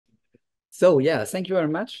So yeah, thank you very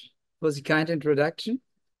much for the kind introduction.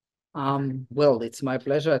 Well, it's my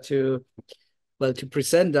pleasure to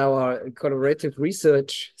present our collaborative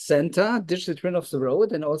research center, Digital Twin of the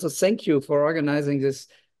Road, and also thank you for organizing this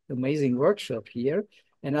amazing workshop here.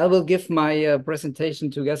 And I will give my presentation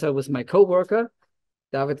together with my co-worker,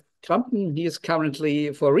 David Krampen. He is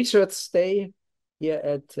currently for research stay here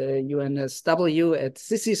at UNSW at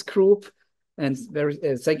Sissy's group. And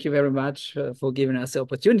thank you very much for giving us the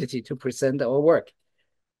opportunity to present our work.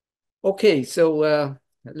 Okay, so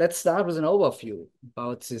let's start with an overview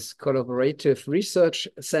about this collaborative research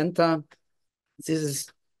center. This is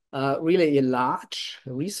really a large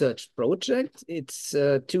research project. It's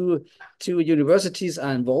two universities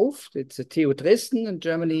are involved. It's the TU Dresden in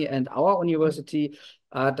Germany and our university,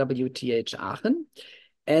 RWTH Aachen.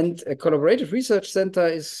 And a collaborative research center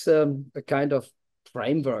is a kind of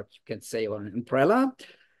framework, you can say, or an umbrella,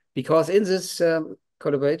 because in this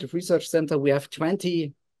collaborative research center, we have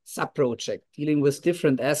 20 sub-projects dealing with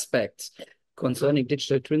different aspects concerning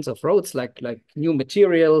digital twins of roads, like new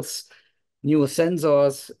materials, new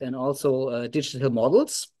sensors, and also digital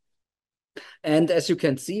models. And as you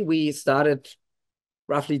can see, we started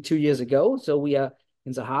roughly 2 years ago. So we are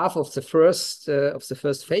in the half of the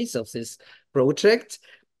first phase of this project.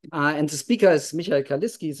 And the speaker is Michael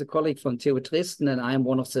Kaliski, he's a colleague from TU Dresden, and I am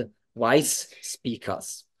one of the vice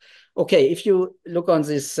speakers. Okay, if you look on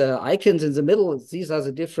these icons in the middle, these are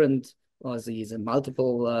the different, or these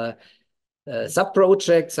multiple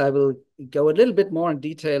sub-projects. I will go a little bit more in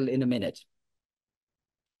detail in a minute.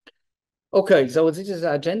 Okay, so this is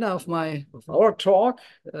the agenda of our talk.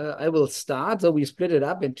 I will start. So we split it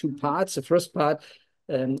up in two parts. The first part,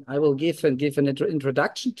 I will give an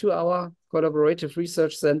introduction to our collaborative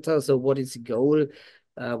research center. So what is the goal?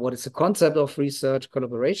 What is the concept of research,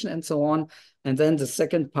 collaboration, and so on. And then the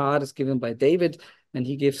second part is given by David, and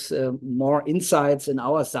he gives more insights in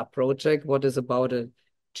our sub-project, what is about a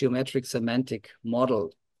geometric semantic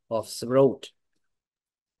model of the road.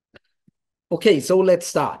 Okay, so let's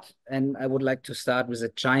start. And I would like to start with a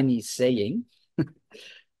Chinese saying.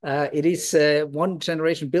 It is one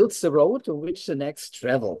generation builds the road to which the next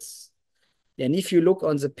travels. And if you look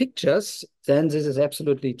on the pictures, then this is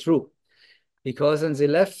absolutely true. Because on the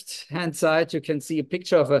left-hand side, you can see a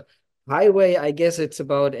picture of a highway. I guess it's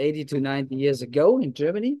about 80 to 90 years ago in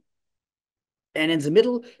Germany. And in the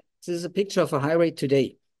middle, this is a picture of a highway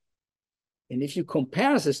today. And if you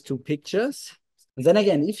compare these two pictures, then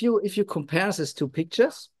again, if you compare these two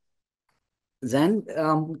pictures, then,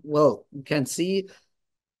 well, you can see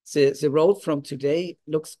the road from today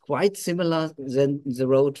looks quite similar than the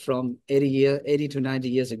road from 80 to 90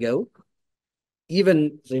 years ago.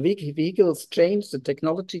 Even the vehicles changed, the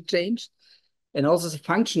technology changed, and also the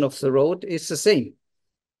function of the road is the same.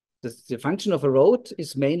 The function of a road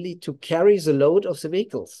is mainly to carry the load of the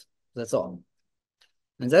vehicles. That's all.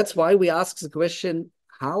 And that's why we ask the question,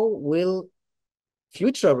 how will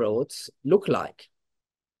future roads look like?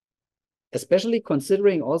 Especially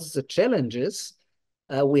considering also the challenges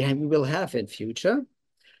we will have in future.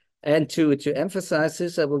 And to emphasize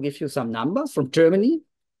this, I will give you some numbers from Germany.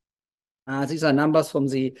 These are numbers from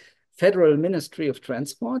the Federal Ministry of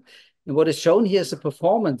Transport. And what is shown here is the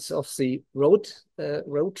performance of the road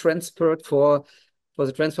transport for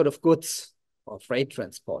the transport of goods or freight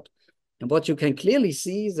transport. And what you can clearly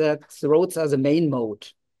see is that the roads are the main mode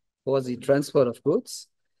for the transport of goods,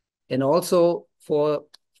 and also for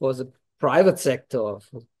the private sector.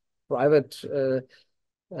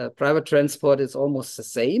 Private transport is almost the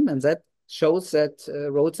same, and that shows that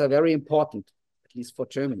roads are very important, at least for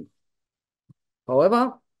Germany.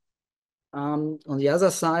 However, on the other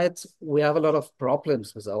side, we have a lot of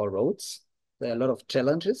problems with our roads. There are a lot of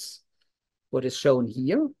challenges, what is shown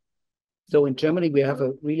here. So in Germany, we have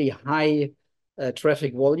a really high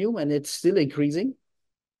traffic volume, and it's still increasing.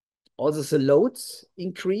 Also, the loads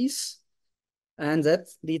increase, and that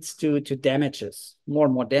leads to damages, more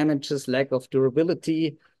and more damages, lack of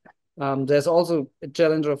durability. There's also a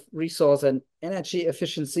challenge of resource and energy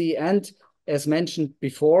efficiency. And as mentioned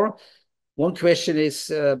before, one question is,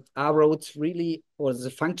 are roads really, or the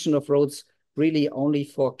function of roads really only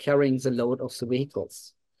for carrying the load of the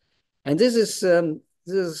vehicles? And this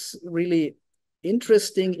is really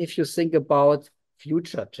interesting if you think about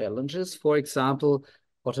future challenges, for example,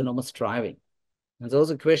 autonomous driving. And so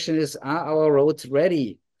the question is, are our roads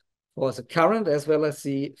ready for the current as well as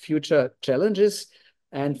the future challenges?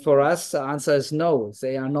 And for us, the answer is no,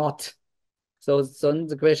 they are not. So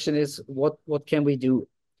the question is, what can we do?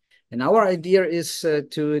 And our idea is to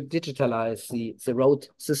digitalize the road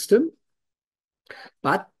system.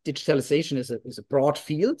 But digitalization is a broad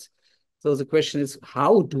field. So the question is,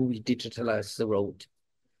 how do we digitalize the road?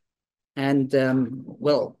 And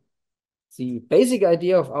well, the basic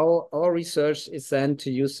idea of our research is then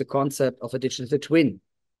to use the concept of a digital twin.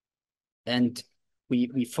 And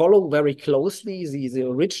we follow very closely the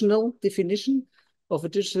original definition of a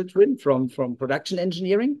digital twin from production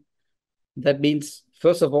engineering. That means,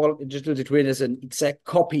 first of all, a digital twin is an exact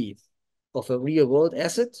copy of a real world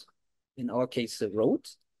asset, in our case, the road.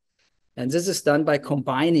 And this is done by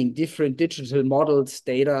combining different digital models,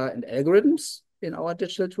 data, and algorithms in our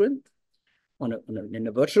digital twin in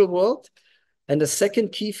a virtual world. And the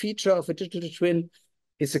second key feature of a digital twin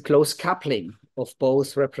is a close coupling of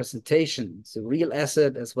both representations, the real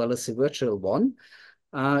asset as well as the virtual one,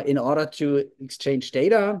 in order to exchange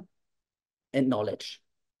data and knowledge.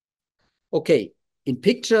 Okay, in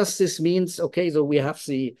pictures, this means, okay, so we have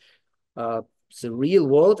the real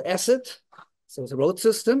world asset, so the road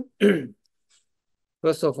system.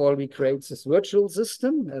 First of all, we create this virtual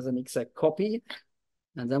system as an exact copy,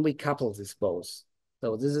 and then we couple this both.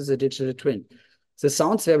 So this is a digital twin. This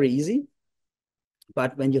sounds very easy,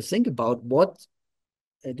 but when you think about what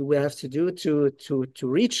do we have to do to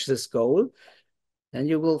reach this goal, then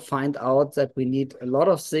you will find out that we need a lot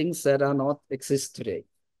of things that are not exist today.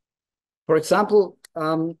 For example,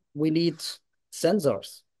 we need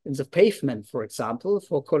sensors in the pavement, for example,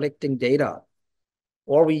 for collecting data.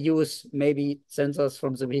 Or we use maybe sensors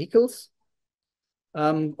from the vehicles.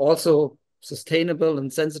 Also, sustainable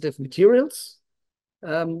and sensitive materials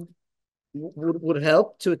would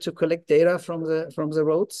help to collect data from the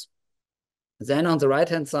roads. Then on the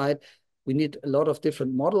right-hand side, we need a lot of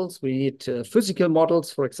different models. We need physical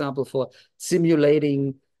models, for example, for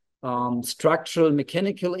simulating structural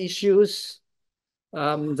mechanical issues.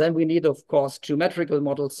 Then we need, of course, geometrical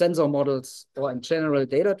models, sensor models, or in general,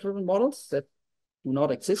 data-driven models that do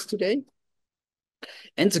not exist today.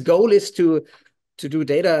 And the goal is to do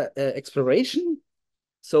data exploration.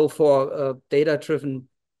 So for data-driven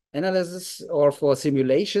analysis or for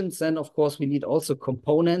simulations, then of course we need also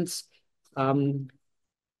components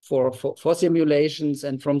for simulations.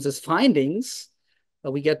 And from these findings,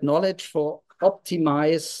 we get knowledge for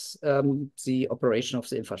optimize the operation of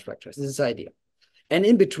the infrastructure. This is the idea. And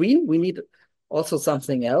in between, we need also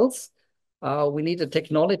something else. We need a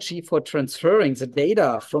technology for transferring the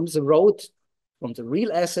data from the road, from the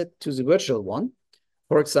real asset to the virtual one.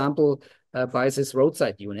 For example, by these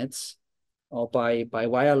roadside units or by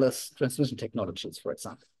wireless transmission technologies, for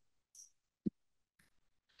example.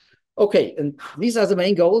 Okay, and these are the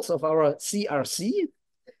main goals of our CRC.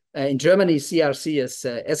 In Germany, CRC is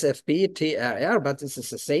SFB, TRR, but this is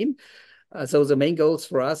the same. So the main goals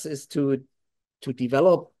for us is to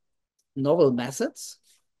develop novel methods,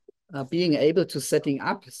 being able to setting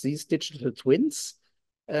up these digital twins,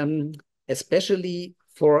 especially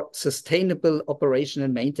for sustainable operation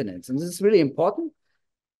and maintenance. And this is really important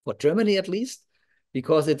for Germany, at least,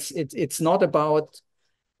 because it's not about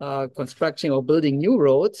constructing or building new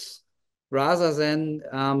roads, rather than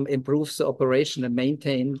improve the operation and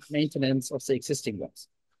maintenance of the existing ones.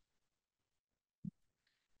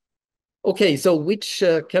 Okay, so which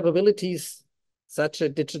capabilities such a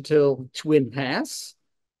digital twin has?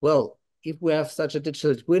 Well, if we have such a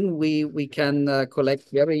digital twin, we can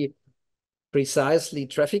collect very precisely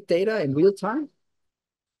traffic data in real time.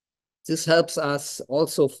 This helps us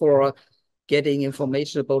also for getting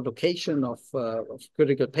information about location of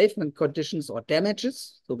critical pavement conditions or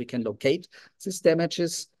damages, so we can locate these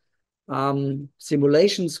damages.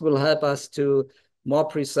 Simulations will help us to more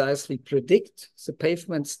precisely predict the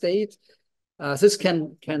pavement state. This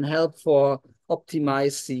can help for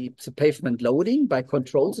optimize the pavement loading by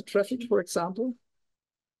control the traffic, for example.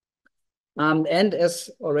 And as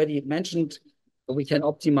already mentioned, we can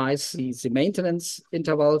optimize the maintenance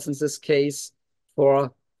intervals in this case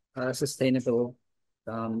for sustainable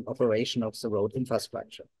operation of the road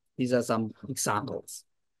infrastructure. These are some examples.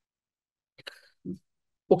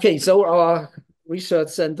 Okay, so our research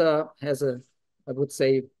center has I would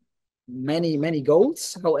say, many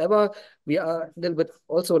goals. However, we are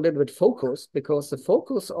also a little bit focused, because the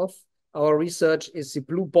focus of our research is the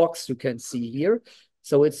blue box you can see here.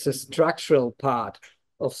 So it's the structural part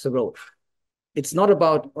of the road. It's not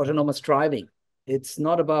about autonomous driving. It's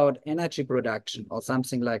not about energy production or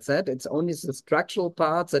something like that. It's only the structural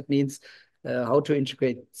parts. That means how to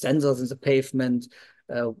integrate sensors in the pavement,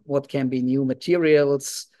 what can be new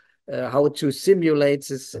materials, how to simulate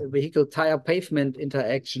this vehicle tire pavement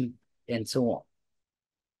interaction, and so on.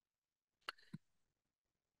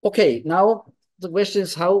 Okay, now the question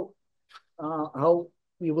is how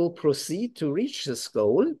we will proceed to reach this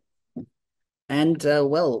goal. And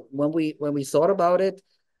well, when we thought about it,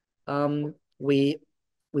 we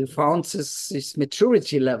found this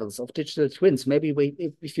maturity levels of digital twins. Maybe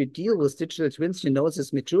if you deal with digital twins, you know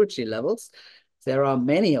this maturity levels. There are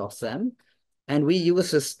many of them. And we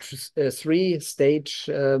use this three-stage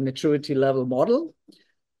maturity level model.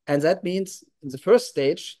 And that means in the first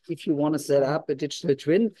stage, if you want to set up a digital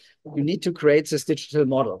twin, you need to create these digital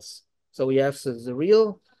models. So we have the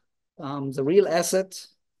real asset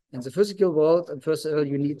in the physical world. And first of all,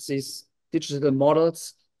 you need these digital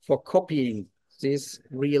models for copying this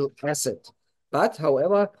real asset. But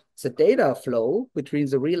however, the data flow between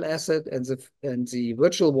the real asset and the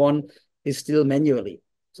virtual one is still manually.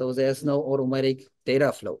 So there's no automatic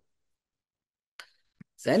data flow.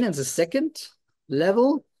 Then in the second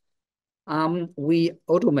level, we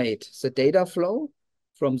automate the data flow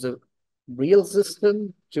from the real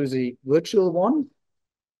system to the virtual one.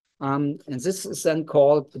 And this is then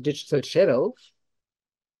called the digital shadow.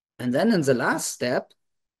 And then in the last step,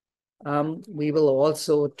 we will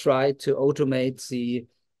also try to automate the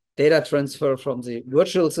data transfer from the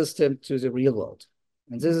virtual system to the real world.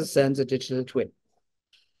 And this is then the digital twin.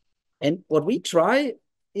 And what we try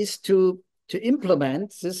is to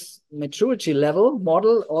implement this maturity level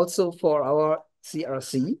model also for our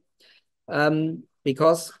CRC,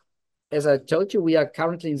 because as I told you, we are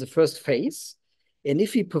currently in the first phase. And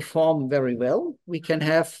if we perform very well, we can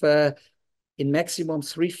have in maximum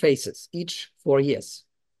 3 phases, each 4 years.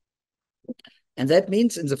 And that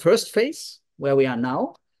means in the first phase, where we are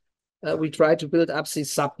now, we try to build up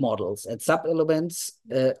these sub-models and sub-elements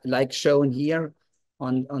like shown here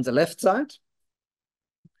on the left side.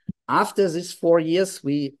 After this 4 years,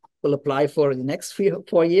 we will apply for the next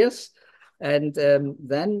 4 years. And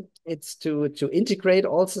then it's to integrate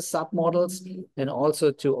all the sub-models and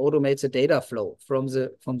also to automate the data flow from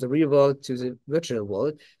the real world to the virtual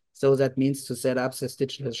world. So that means to set up this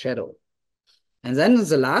digital shadow. And then in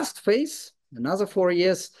the last phase, another 4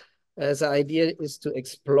 years, the idea is to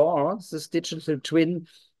explore this digital twin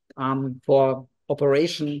for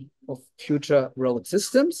operation of future road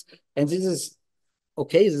systems. And this is,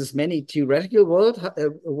 okay, this is many theoretical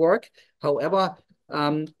work. However,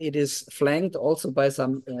 it is flanked also by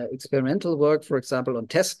some experimental work, for example, on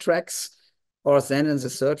test tracks. Or then in the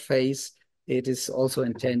third phase, it is also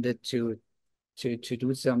intended to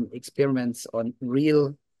do some experiments on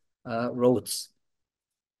real roads.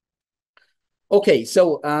 Okay,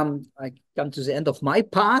 so I come to the end of my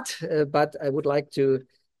part, but I would like to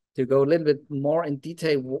go a little bit more in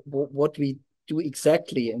detail what we do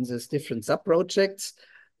exactly in these different sub-projects.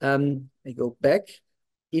 I go back.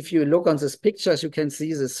 If you look on these pictures, you can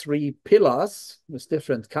see the 3 pillars with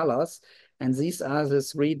different colors. And these are the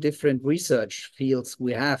 3 different research fields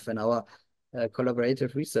we have in our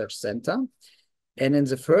collaborative research center. And in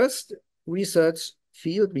the first research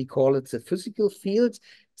field, we call it the physical field.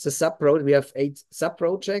 We have 8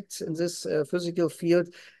 sub-projects in this physical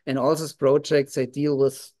field. And all these projects, they deal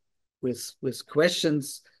with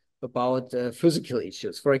questions about physical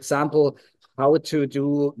issues. For example, how to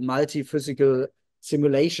do multi-physical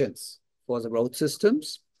simulations for the road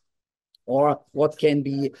systems, or what can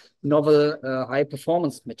be novel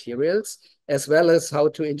high-performance materials, as well as how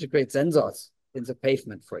to integrate sensors in the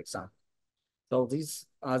pavement, for example. So these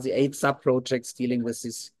are the 8 sub-projects dealing with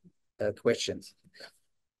these questions.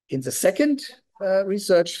 In the second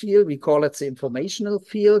research field, we call it the informational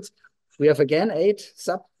field. We have again 8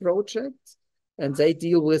 sub-projects, and they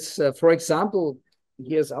deal with, for example,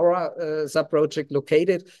 here's our sub-project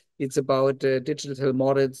located. It's about digital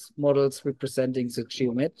models representing the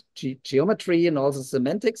geometry and also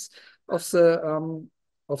semantics of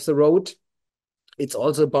the road. It's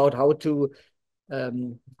also about how to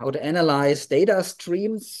analyze data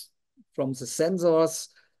streams from the sensors,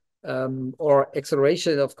 or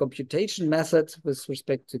acceleration of computation methods with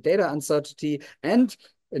respect to data uncertainty. And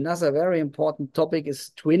another very important topic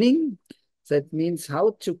is twinning. That means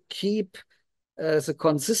how to keep the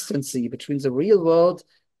consistency between the real world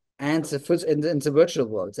and the virtual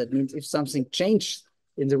world. That means if something changed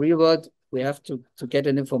in the real world, we have to get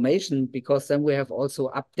an information, because then we have also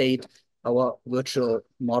update our virtual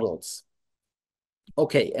models.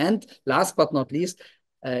 Okay, and last but not least,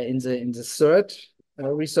 in the third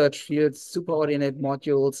research field, superordinate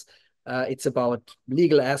modules, it's about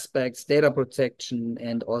legal aspects, data protection,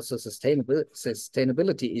 and also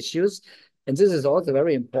sustainability issues. And this is also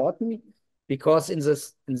very important, because in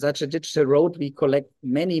such a digital road, we collect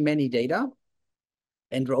many data,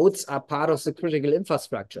 and roads are part of the critical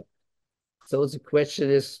infrastructure. So the question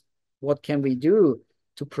is, what can we do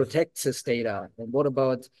to protect this data? And what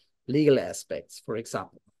about legal aspects, for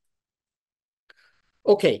example?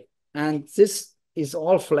 Okay, and this is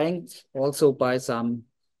all flanked also by some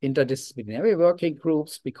interdisciplinary working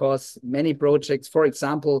groups because many projects, for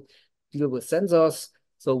example, deal with sensors.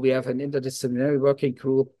 So we have an interdisciplinary working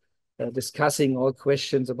group discussing all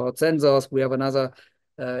questions about sensors. We have another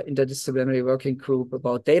interdisciplinary working group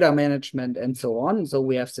about data management and so on. So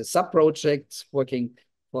we have the sub-projects working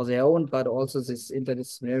for their own, but also these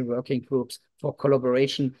interdisciplinary working groups for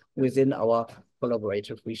collaboration within our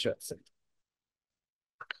collaborative research center.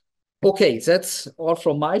 Okay, that's all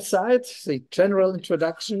from my side, the general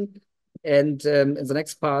introduction. And in the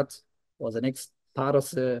next part, or the next part of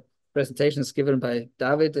the presentation is given by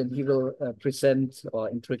David, and he will present or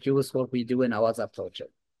introduce what we do in our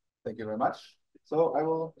sub-project. Thank you very much. So I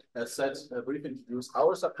will, as said, briefly introduce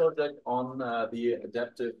our sub-project on the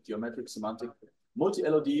adaptive geometric semantic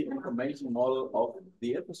multi-LOD information model of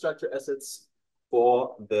the infrastructure assets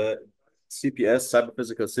for the CPS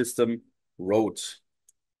cyber-physical system road.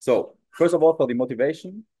 So first of all, for the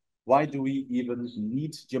motivation, why do we even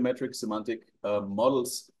need geometric semantic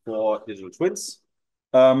models for digital twins?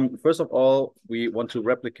 First of all, we want to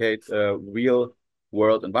replicate a real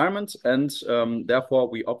world environment, and therefore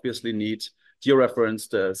we obviously need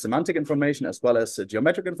georeferenced semantic information as well as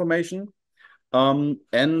geometric information.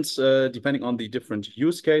 Depending on the different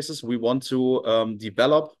use cases we want to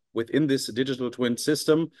develop within this digital twin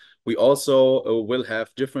system, we also will have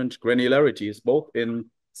different granularities, both in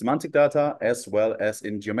semantic data as well as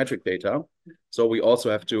in geometric data. So we also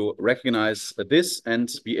have to recognize this and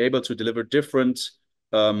be able to deliver different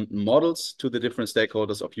models to the different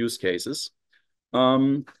stakeholders of use cases.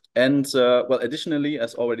 Well, additionally,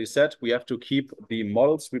 as already said, we have to keep the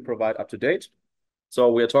models we provide up to date. So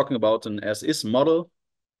we are talking about an as-is model,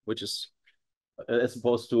 which is as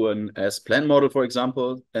opposed to an as-planned model, for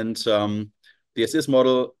example. And the as-is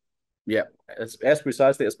model, yeah, as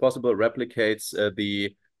precisely as possible, replicates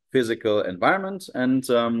the physical environment. And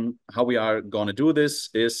how we are going to do this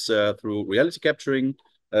is through reality capturing,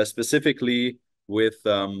 specifically with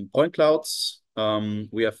point clouds.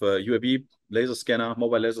 We have a UAV laser scanner,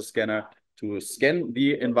 mobile laser scanner, to scan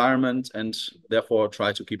the environment and therefore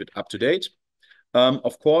try to keep it up to date.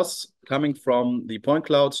 Of course, coming from the point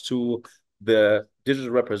clouds to the digital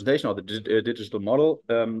representation or the digital model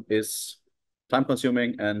is time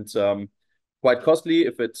consuming and quite costly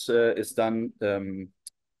if it is done,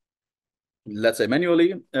 let's say,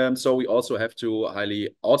 manually. So we also have to highly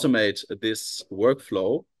automate this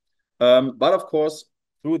workflow. But of course,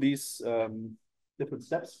 through these different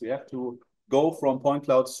steps, we have to go from point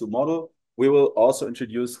clouds to model. We will also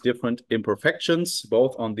introduce different imperfections,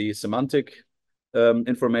 both on the semantic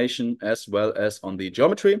information as well as on the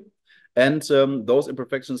geometry. And those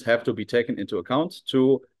imperfections have to be taken into account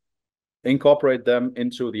to incorporate them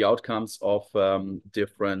into the outcomes of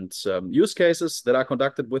different use cases that are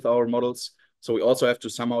conducted with our models. So we also have to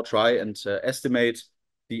somehow try and estimate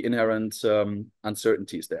the inherent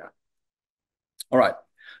uncertainties there. All right,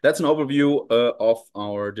 that's an overview of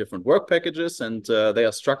our different work packages, and they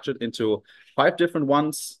are structured into 5 different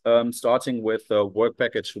ones, starting with work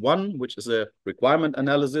package 1, which is a requirement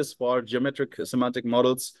analysis for geometric semantic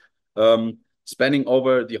models, spanning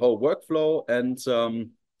over the whole workflow. And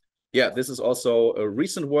yeah, this is also a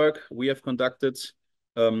recent work we have conducted,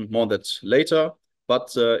 more on that later.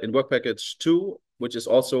 But in work package 2, which is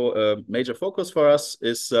also a major focus for us,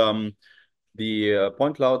 is the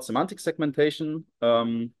point cloud semantic segmentation,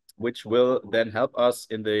 which will then help us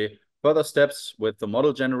in the further steps with the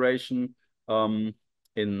model generation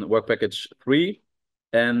in work package 3.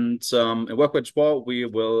 And in work package 4, we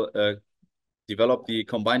will develop the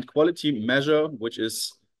combined quality measure, which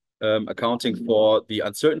is accounting for the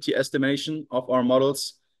uncertainty estimation of our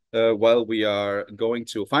models, while we are going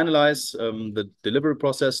to finalize the delivery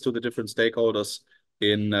process to the different stakeholders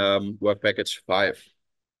in work package 5.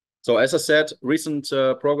 So as I said, recent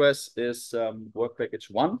progress is work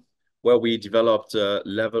package 1, where we developed a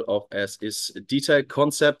level of as-is detailed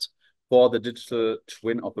concept for the digital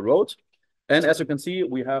twin of the road. And as you can see,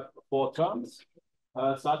 we have 4 terms,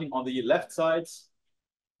 starting on the left side.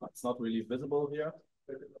 It's not really visible here,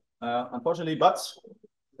 unfortunately, but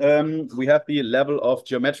we have the level of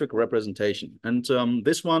geometric representation. And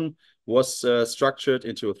this one was structured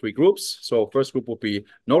into 3 groups. So first group would be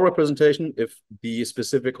no representation if the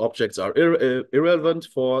specific objects are irrelevant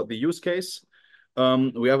for the use case.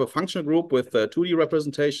 We have a functional group with 2D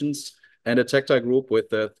representations and a tactile group with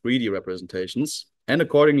 3D representations. And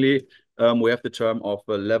accordingly, we have the term of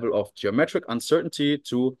a level of geometric uncertainty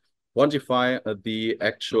to quantify the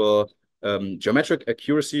actual geometric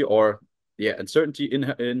accuracy or uncertainty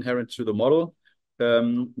inherent to the model,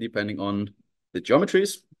 depending on the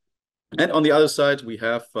geometries. And on the other side, we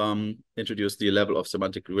have introduced the level of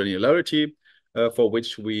semantic granularity, for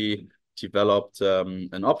which we developed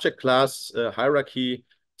an object class hierarchy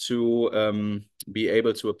to be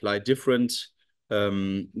able to apply different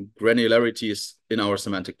granularities in our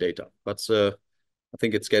semantic data. But I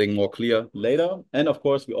think it's getting more clear later. And of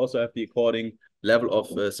course, we also have the according level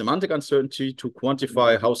of semantic uncertainty to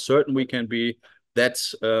quantify how certain we can be that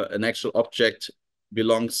an actual object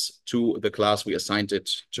belongs to the class we assigned it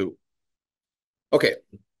to. Okay,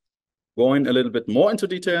 going a little bit more into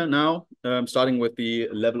detail now, starting with the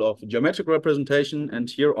level of geometric representation. And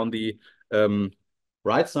here on the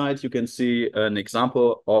right side, you can see an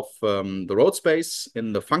example of the road space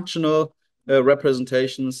in the functional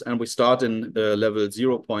representations. And we start in level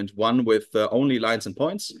 0.1 with only lines and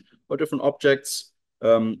points for different objects.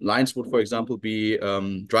 Lines would, for example, be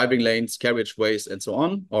driving lanes, carriageways, and so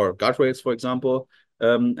on, or guardrails, for example.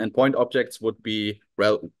 And point objects would be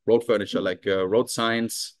road furniture, like road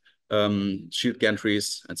signs, shield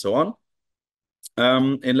gantries, and so on.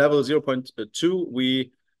 In level 0.2,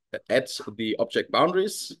 we add the object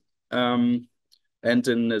boundaries. And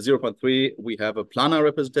in 0.3, we have a planar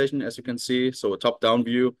representation, as you can see, so a top-down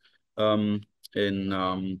view in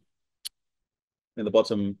the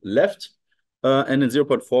bottom left. And in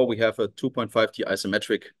 0.4, we have a 2.5D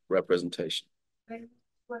isometric representation. Quick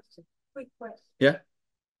question. Yeah?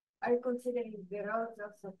 Are you considering the roads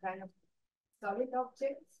also kind of solid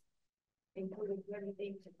objects, including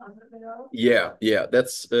everything under the road? Yeah,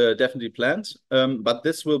 that's definitely planned. But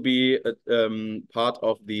this will be part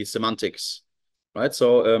of the semantics, right?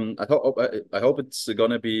 So I hope it's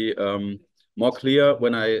gonna be more clear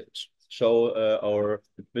when I show our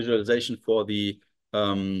visualization for the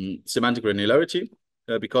semantic granularity,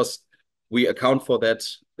 because we account for that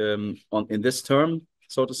in this term,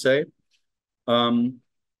 so to say.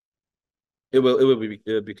 It will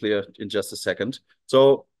be clear in just a second.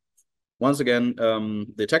 So once again,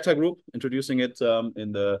 the tactile group, introducing it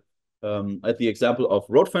in the at the example of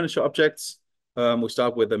road furniture objects. We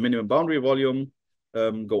start with a minimum boundary volume,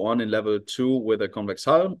 go on in level 2 with a convex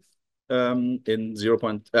hull. In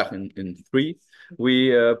 3,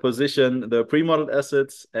 we position the pre-modeled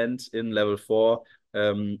assets, and in level 4,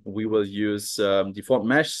 we will use deformed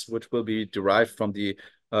mesh, which will be derived from the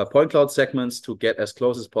point cloud segments to get as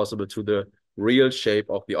close as possible to the real shape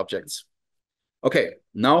of the objects. Okay,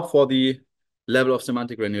 now for the level of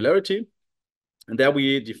semantic granularity. And there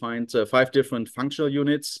we defined 5 different functional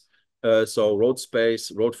units. So road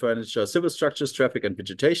space, road furniture, civil structures, traffic, and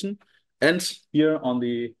vegetation. And here on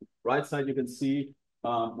the right side, you can see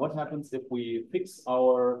what happens if we fix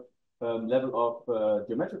our level of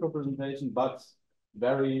geometric representation, but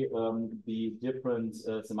vary the different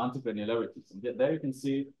semantic granularities. And there you can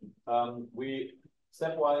see we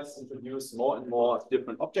stepwise introduce more and more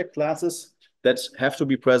different object classes that have to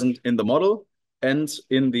be present in the model. And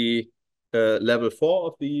in the level 4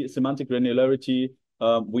 of the semantic granularity,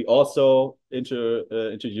 we also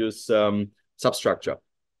introduce substructure,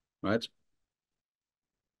 right?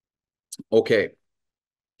 Okay.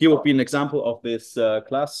 Here would be an example of this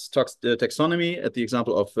class taxonomy at the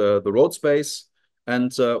example of the road space.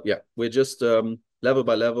 And yeah, we're just level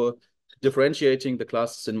by level differentiating the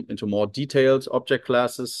classes into more detailed object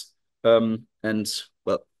classes. And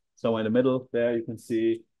well, somewhere in the middle there, you can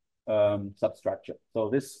see substructure. So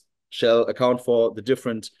this shall account for the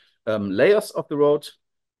different layers of the road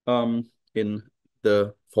in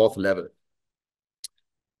the 4th level.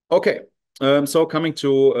 Okay, so coming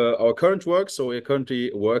to our current work. So we're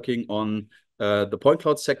currently working on the point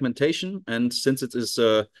cloud segmentation. And since it is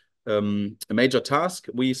a major task,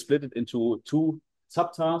 we split it into 2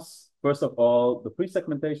 subtasks. First of all, the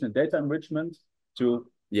pre-segmentation and data enrichment to,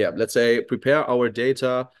 yeah, let's say, prepare our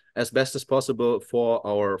data as best as possible for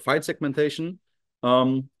our fine segmentation.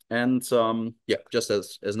 Yeah, just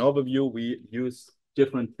as an overview, we use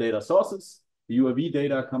different data sources. The UAV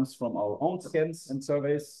data comes from our own scans and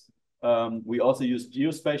surveys. We also use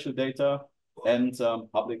geospatial data and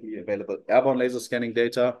publicly available airborne laser scanning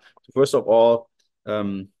data to, first of all,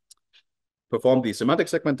 perform the semantic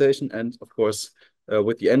segmentation, and of course,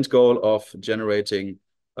 with the end goal of generating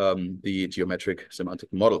the geometric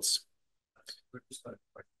semantic models.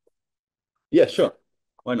 Yeah, sure.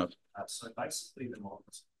 Why not? So basically, the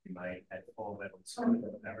models we made at 4 levels of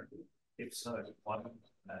narrative. If so,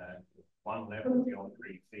 one level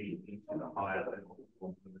geometry feed into the higher level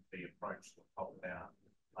would be approached top down,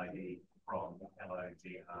 maybe from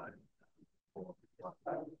LOGR.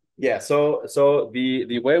 Yeah, so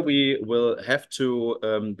the way we will have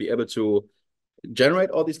to be able to generate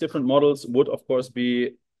all these different models would, of course,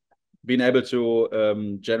 be being able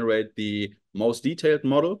to generate the most detailed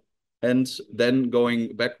model, and then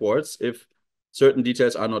going backwards, if certain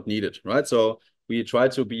details are not needed, right? So we try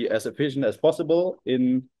to be as efficient as possible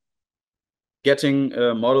in getting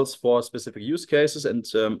models for specific use cases. And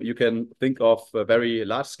you can think of a very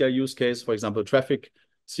large scale use case, for example, traffic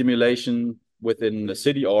simulation within the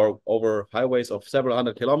city or over highways of several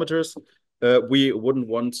hundred kilometers. We wouldn't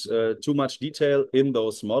want too much detail in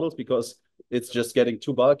those models because it's just getting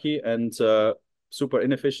too bulky and super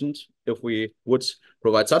inefficient if we would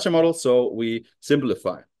provide such a model. So we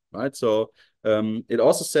simplify, right? So it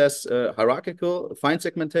also says hierarchical fine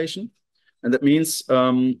segmentation. And that means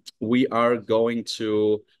we are going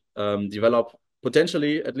to develop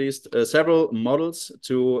potentially at least several models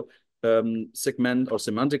to segment or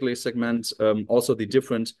semantically segment also the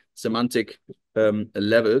different semantic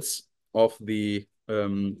levels of the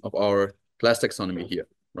of our class taxonomy here,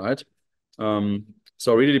 right?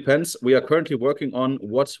 So it really depends. We are currently working on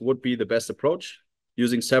what would be the best approach,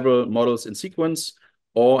 using several models in sequence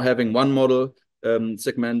or having one model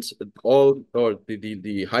segment all or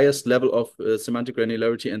the highest level of semantic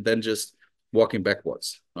granularity and then just walking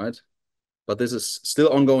backwards, right? But this is still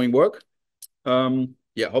ongoing work.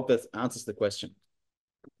 Yeah, hope that answers the question.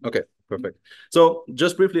 Okay, perfect. So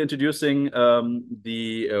just briefly introducing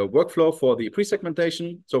the workflow for the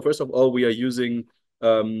pre-segmentation. So first of all, we are using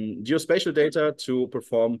geospatial data to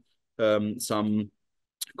perform some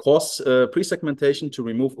coarse pre-segmentation to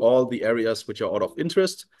remove all the areas which are out of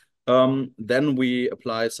interest. Then we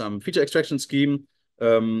apply some feature extraction scheme,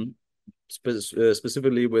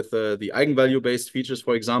 specifically with the eigenvalue-based features,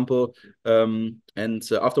 for example, and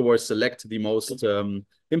afterwards select the most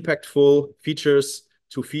impactful features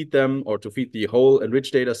to feed them or to feed the whole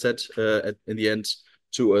enriched data set in the end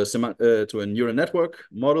to a neural network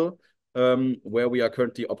model, where we are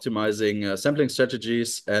currently optimizing sampling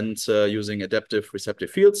strategies and using adaptive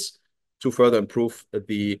receptive fields to further improve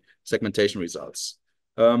the segmentation results.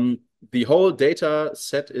 The whole data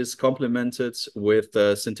set is complemented with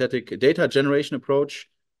a synthetic data generation approach,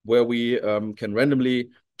 where we can randomly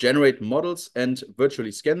generate models and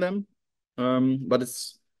virtually scan them. But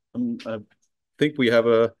it's, I think we have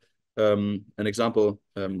an example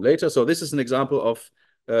later. So this is an example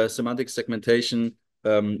of semantic segmentation,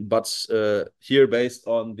 but here based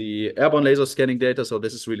on the airborne laser scanning data. So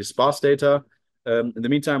this is really sparse data. In the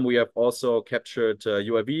meantime, we have also captured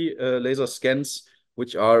UAV laser scans,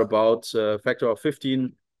 which are about a factor of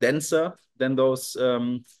 15 denser than those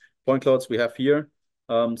point clouds we have here.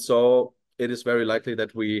 So it is very likely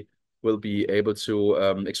that we will be able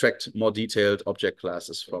to extract more detailed object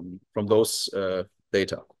classes from those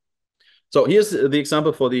data. So here's the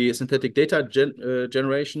example for the synthetic data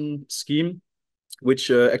generation scheme, which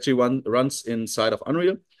actually runs inside of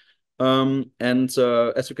Unreal. And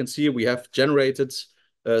as you can see, we have generated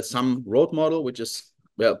some road model, which is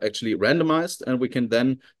well, actually randomized, and we can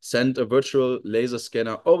then send a virtual laser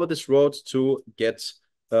scanner over this road to get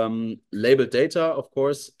labeled data. Of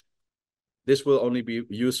course, this will only be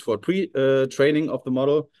used for pre-training of the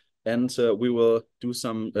model, and we will do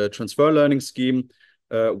some transfer learning scheme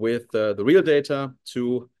with the real data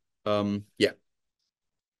to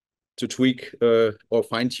to tweak or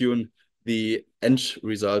fine-tune the end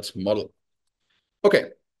result model.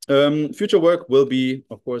 Okay, future work will be,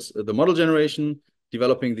 of course, the model generation,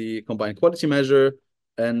 developing the combined quality measure,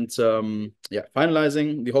 and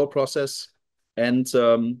finalizing the whole process. And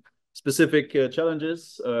specific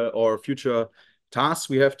challenges or future tasks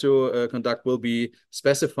we have to conduct will be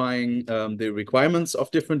specifying the requirements of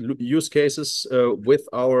different use cases with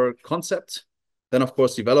our concept. Then, of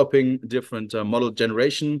course, developing different model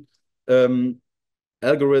generation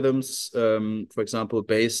algorithms, for example,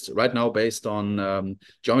 right now based on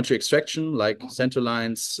geometry extraction, like center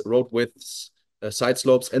lines, road widths, side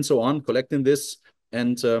slopes, and so on, collecting this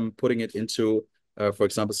and putting it into, for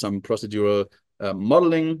example, some procedural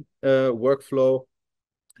modeling workflow.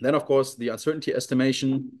 Then, of course, the uncertainty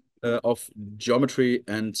estimation of geometry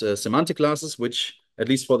and semantic classes, which, at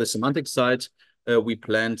least for the semantic side, we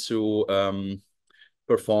plan to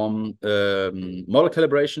perform model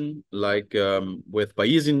calibration, like with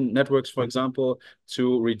Bayesian networks, for example,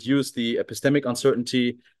 to reduce the epistemic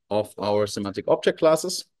uncertainty of our semantic object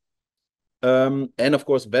classes. And of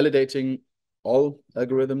course, validating all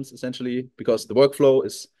algorithms, essentially, because the workflow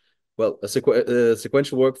is, well, a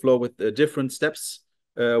sequential workflow with different steps,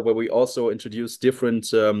 where we also introduce different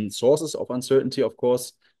sources of uncertainty, of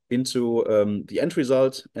course, into the end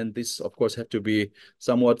result. And this, of course, have to be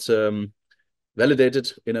somewhat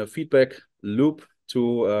validated in a feedback loop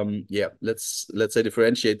to, let's say,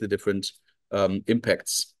 differentiate the different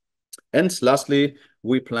impacts. And lastly,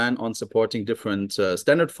 we plan on supporting different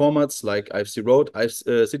standard formats like IFC Road,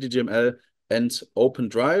 CityGML, and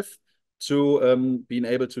OpenDrive to being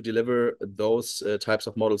able to deliver those types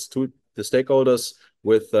of models to the stakeholders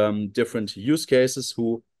with different use cases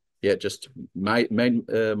who, yeah, just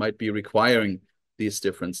might be requiring these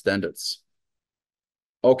different standards.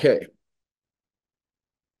 Okay.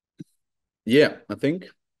 Yeah, I think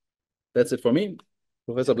that's it for me.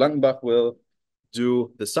 Professor Blankenbach will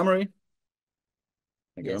do the summary.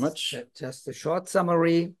 Thank you very much. Just a short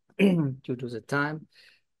summary due to the time.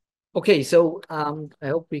 Okay, so I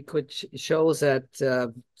hope we could show that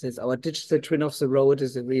since our digital twin of the road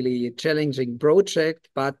is a really challenging project,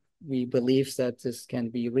 but we believe that this can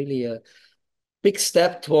be really a big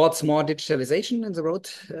step towards more digitalization in the road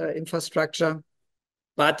infrastructure.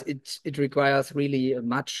 But it requires really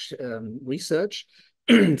much research.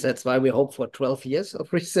 That's why we hope for 12 years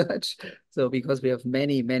of research. So because we have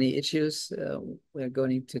many, many issues we're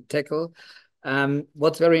going to tackle.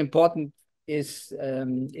 What's very important is a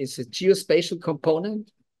geospatial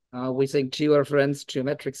component. We think georeference,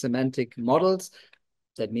 geometric semantic models,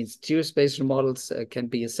 that means geospatial models can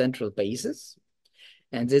be a central basis.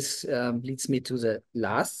 And this leads me to the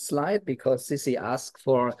last slide, because Sissy asked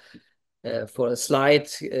for a slide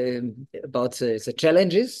about the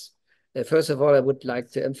challenges. First of all, I would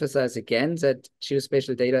like to emphasize again that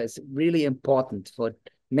geospatial data is really important for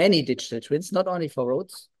many digital twins, not only for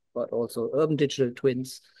roads, but also urban digital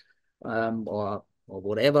twins or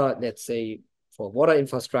whatever, let's say, for water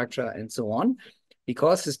infrastructure and so on,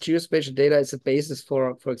 because this geospatial data is a basis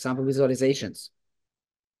for example, visualizations,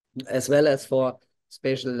 as well as for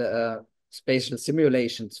spatial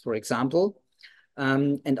simulations, for example.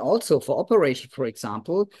 And also for operation, for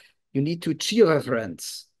example, you need to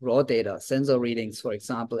georeference raw data, sensor readings, for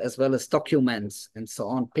example, as well as documents and so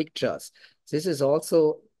on, pictures. This is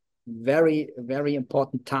also very, very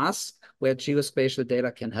important task where geospatial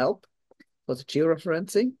data can help for the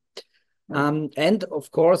georeferencing. And of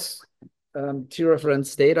course,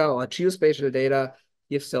 georeference data or geospatial data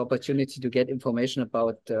gives the opportunity to get information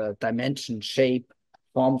about dimension, shape,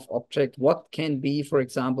 form of object, what can be, for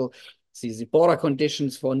example, the border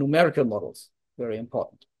conditions for numerical models, very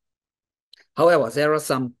important. However, there are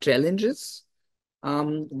some challenges.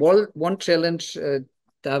 One challenge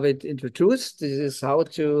David introduced, this is how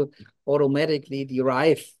to automatically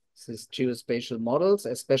derive these geospatial models,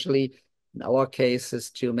 especially in our case,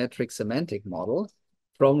 this geometric semantic model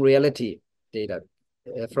from reality data,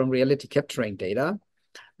 from reality capturing data,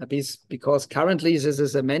 because currently this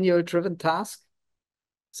is a manual driven task.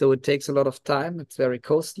 So it takes a lot of time, it's very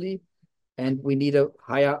costly, and we need a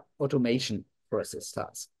higher automation for this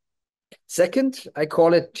task. Second, I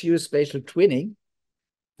call it geospatial twinning.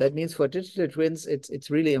 That means for digital twins, it's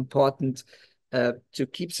really important to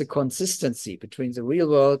keep the consistency between the real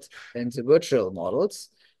world and the virtual models.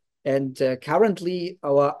 And currently,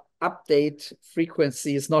 our update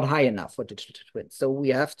frequency is not high enough for digital twins. So we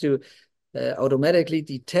have to automatically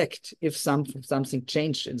detect if something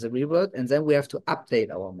changed in the real world, and then we have to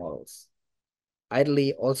update our models,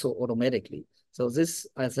 ideally also automatically. So this,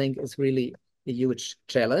 I think, is really a huge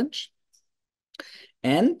challenge.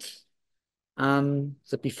 And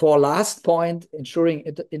the before last point, ensuring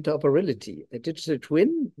interoperability. A digital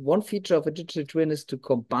twin, one feature of a digital twin is to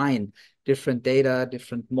combine different data,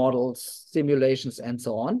 different models, simulations, and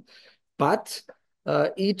so on. But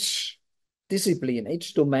each discipline,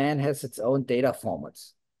 each domain has its own data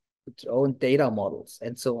formats, its own data models,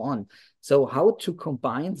 and so on. So how to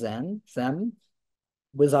combine them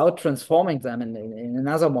without transforming them in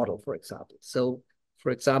another model, for example. So,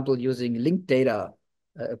 for example, using linked data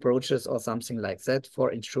approaches or something like that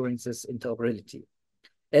for ensuring this interoperability.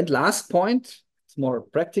 And last point, it's more a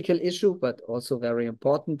practical issue, but also very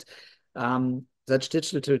important. That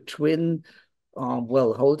digital twin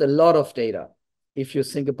will hold a lot of data. If you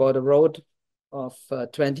think about a road of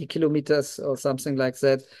 20 kilometers or something like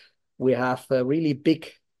that, we have really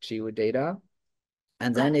big geodata.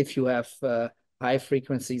 And then if you have high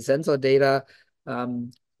frequency sensor data,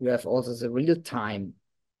 you have also the real-time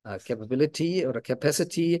capability or the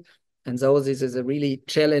capacity. And so this is a really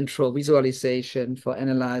challenge for visualization, for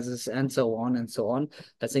analysis, and so on and so on.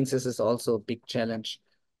 I think this is also a big challenge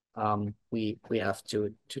we have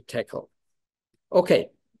to tackle. Okay,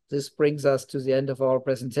 this brings us to the end of our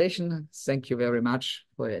presentation. Thank you very much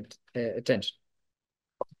for your attention.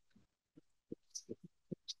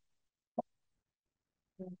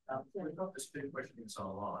 We've got just 2 questions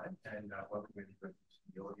online, and welcome any questions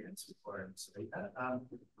from the audience before I see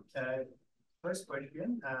that. First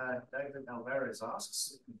question, David Alvarez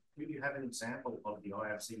asks, do you have an example of the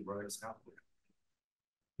IFC road scaffold?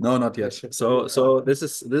 No, not yet. So this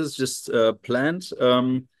is just planned.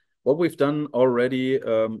 what we've done already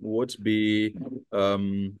would be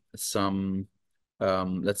some,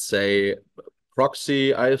 let's say,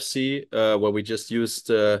 proxy IFC, where we just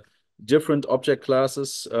used different object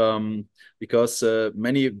classes because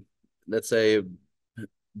many, let's say,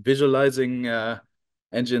 visualizing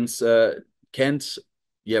engines can't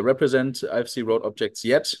represent IFC road objects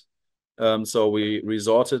yet. So we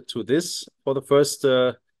resorted to this for the first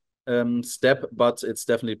step, but it's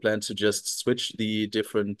definitely planned to just switch the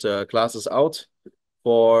different classes out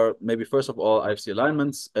for maybe first of all IFC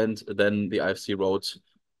alignments and then the IFC road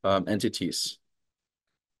entities.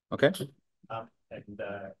 Okay. I think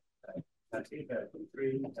that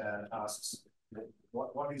three asks,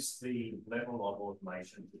 what is the level of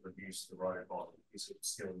automation to produce the robot? Is it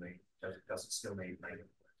still need? Does it still need maintenance?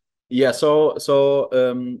 Yeah, so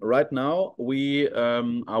right now we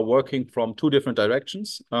are working from two different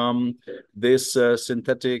directions. This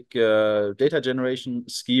synthetic data generation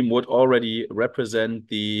scheme would already represent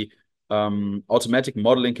the automatic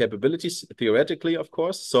modeling capabilities, theoretically, of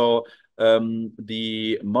course. So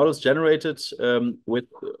the models generated with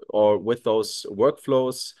those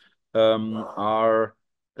workflows are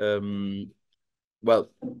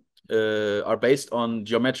are based on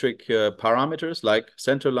geometric parameters like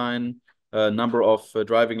center line, number of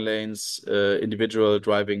driving lanes, individual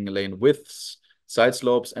driving lane widths, side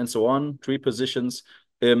slopes, and so on, tree positions.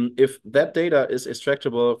 If that data is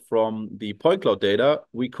extractable from the point cloud data,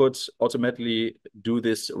 we could automatically do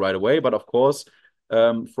this right away. But of course,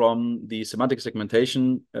 from the semantic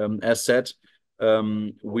segmentation, as said,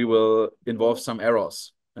 we will involve some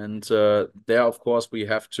errors. And there, of course, we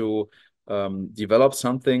have to develop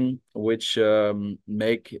something which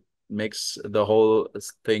makes the whole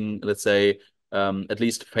thing, let's say, at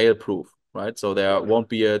least fail-proof, right? So there won't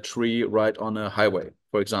be a tree right on a highway,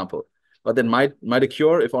 for example. But then might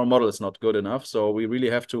occur if our model is not good enough. So we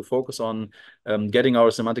really have to focus on getting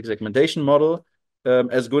our semantic segmentation model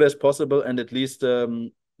as good as possible and at least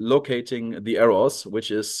locating the errors,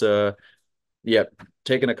 which is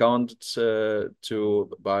taken account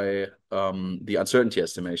by the uncertainty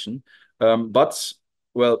estimation. But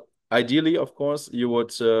well, ideally, of course, you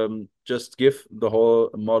would just give the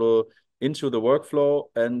whole model into the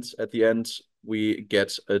workflow, and at the end, we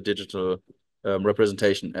get a digital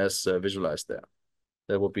representation as visualized there.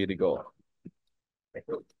 That would be the goal. Can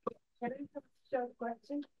I have a short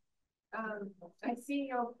question? I see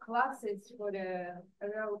your classes for the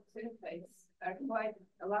road surface are quite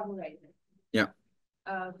elaborated. Yeah.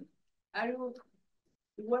 Are you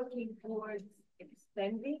working towards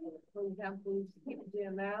extending, for example,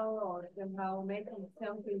 CPGML or somehow making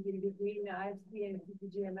something in between IFC and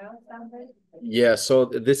CPGML standards? Yeah, so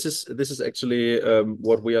this is actually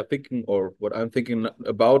what we are thinking, or what I'm thinking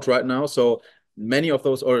about right now. So many of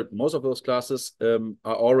those, or most of those classes are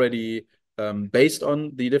already based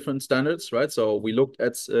on the different standards, right? So we looked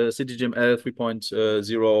at CTGML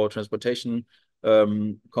 3.0 transportation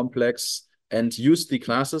complex and used the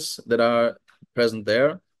classes that are present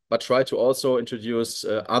there, but try to also introduce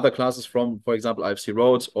other classes from, for example, IFC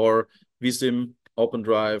roads or vSim,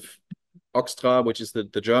 OpenDrive, Oxtra, which is the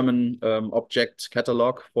German object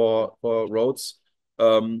catalog for roads.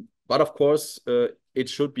 But of course, it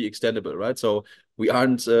should be extendable, right? So we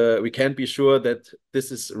can't be sure that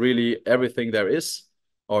this is really everything there is,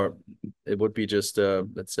 or it would be just,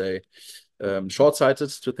 let's say, short-sighted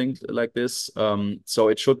to think like this. So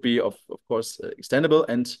it should be, of course, extendable,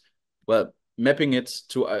 and well, mapping it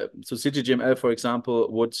to CTGML, for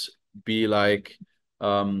example, would be like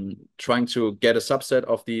trying to get a subset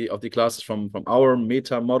of the classes from our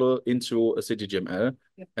meta model into a CTGML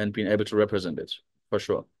and being able to represent it for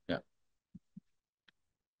sure. Yeah.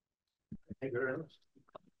 Thank you very much.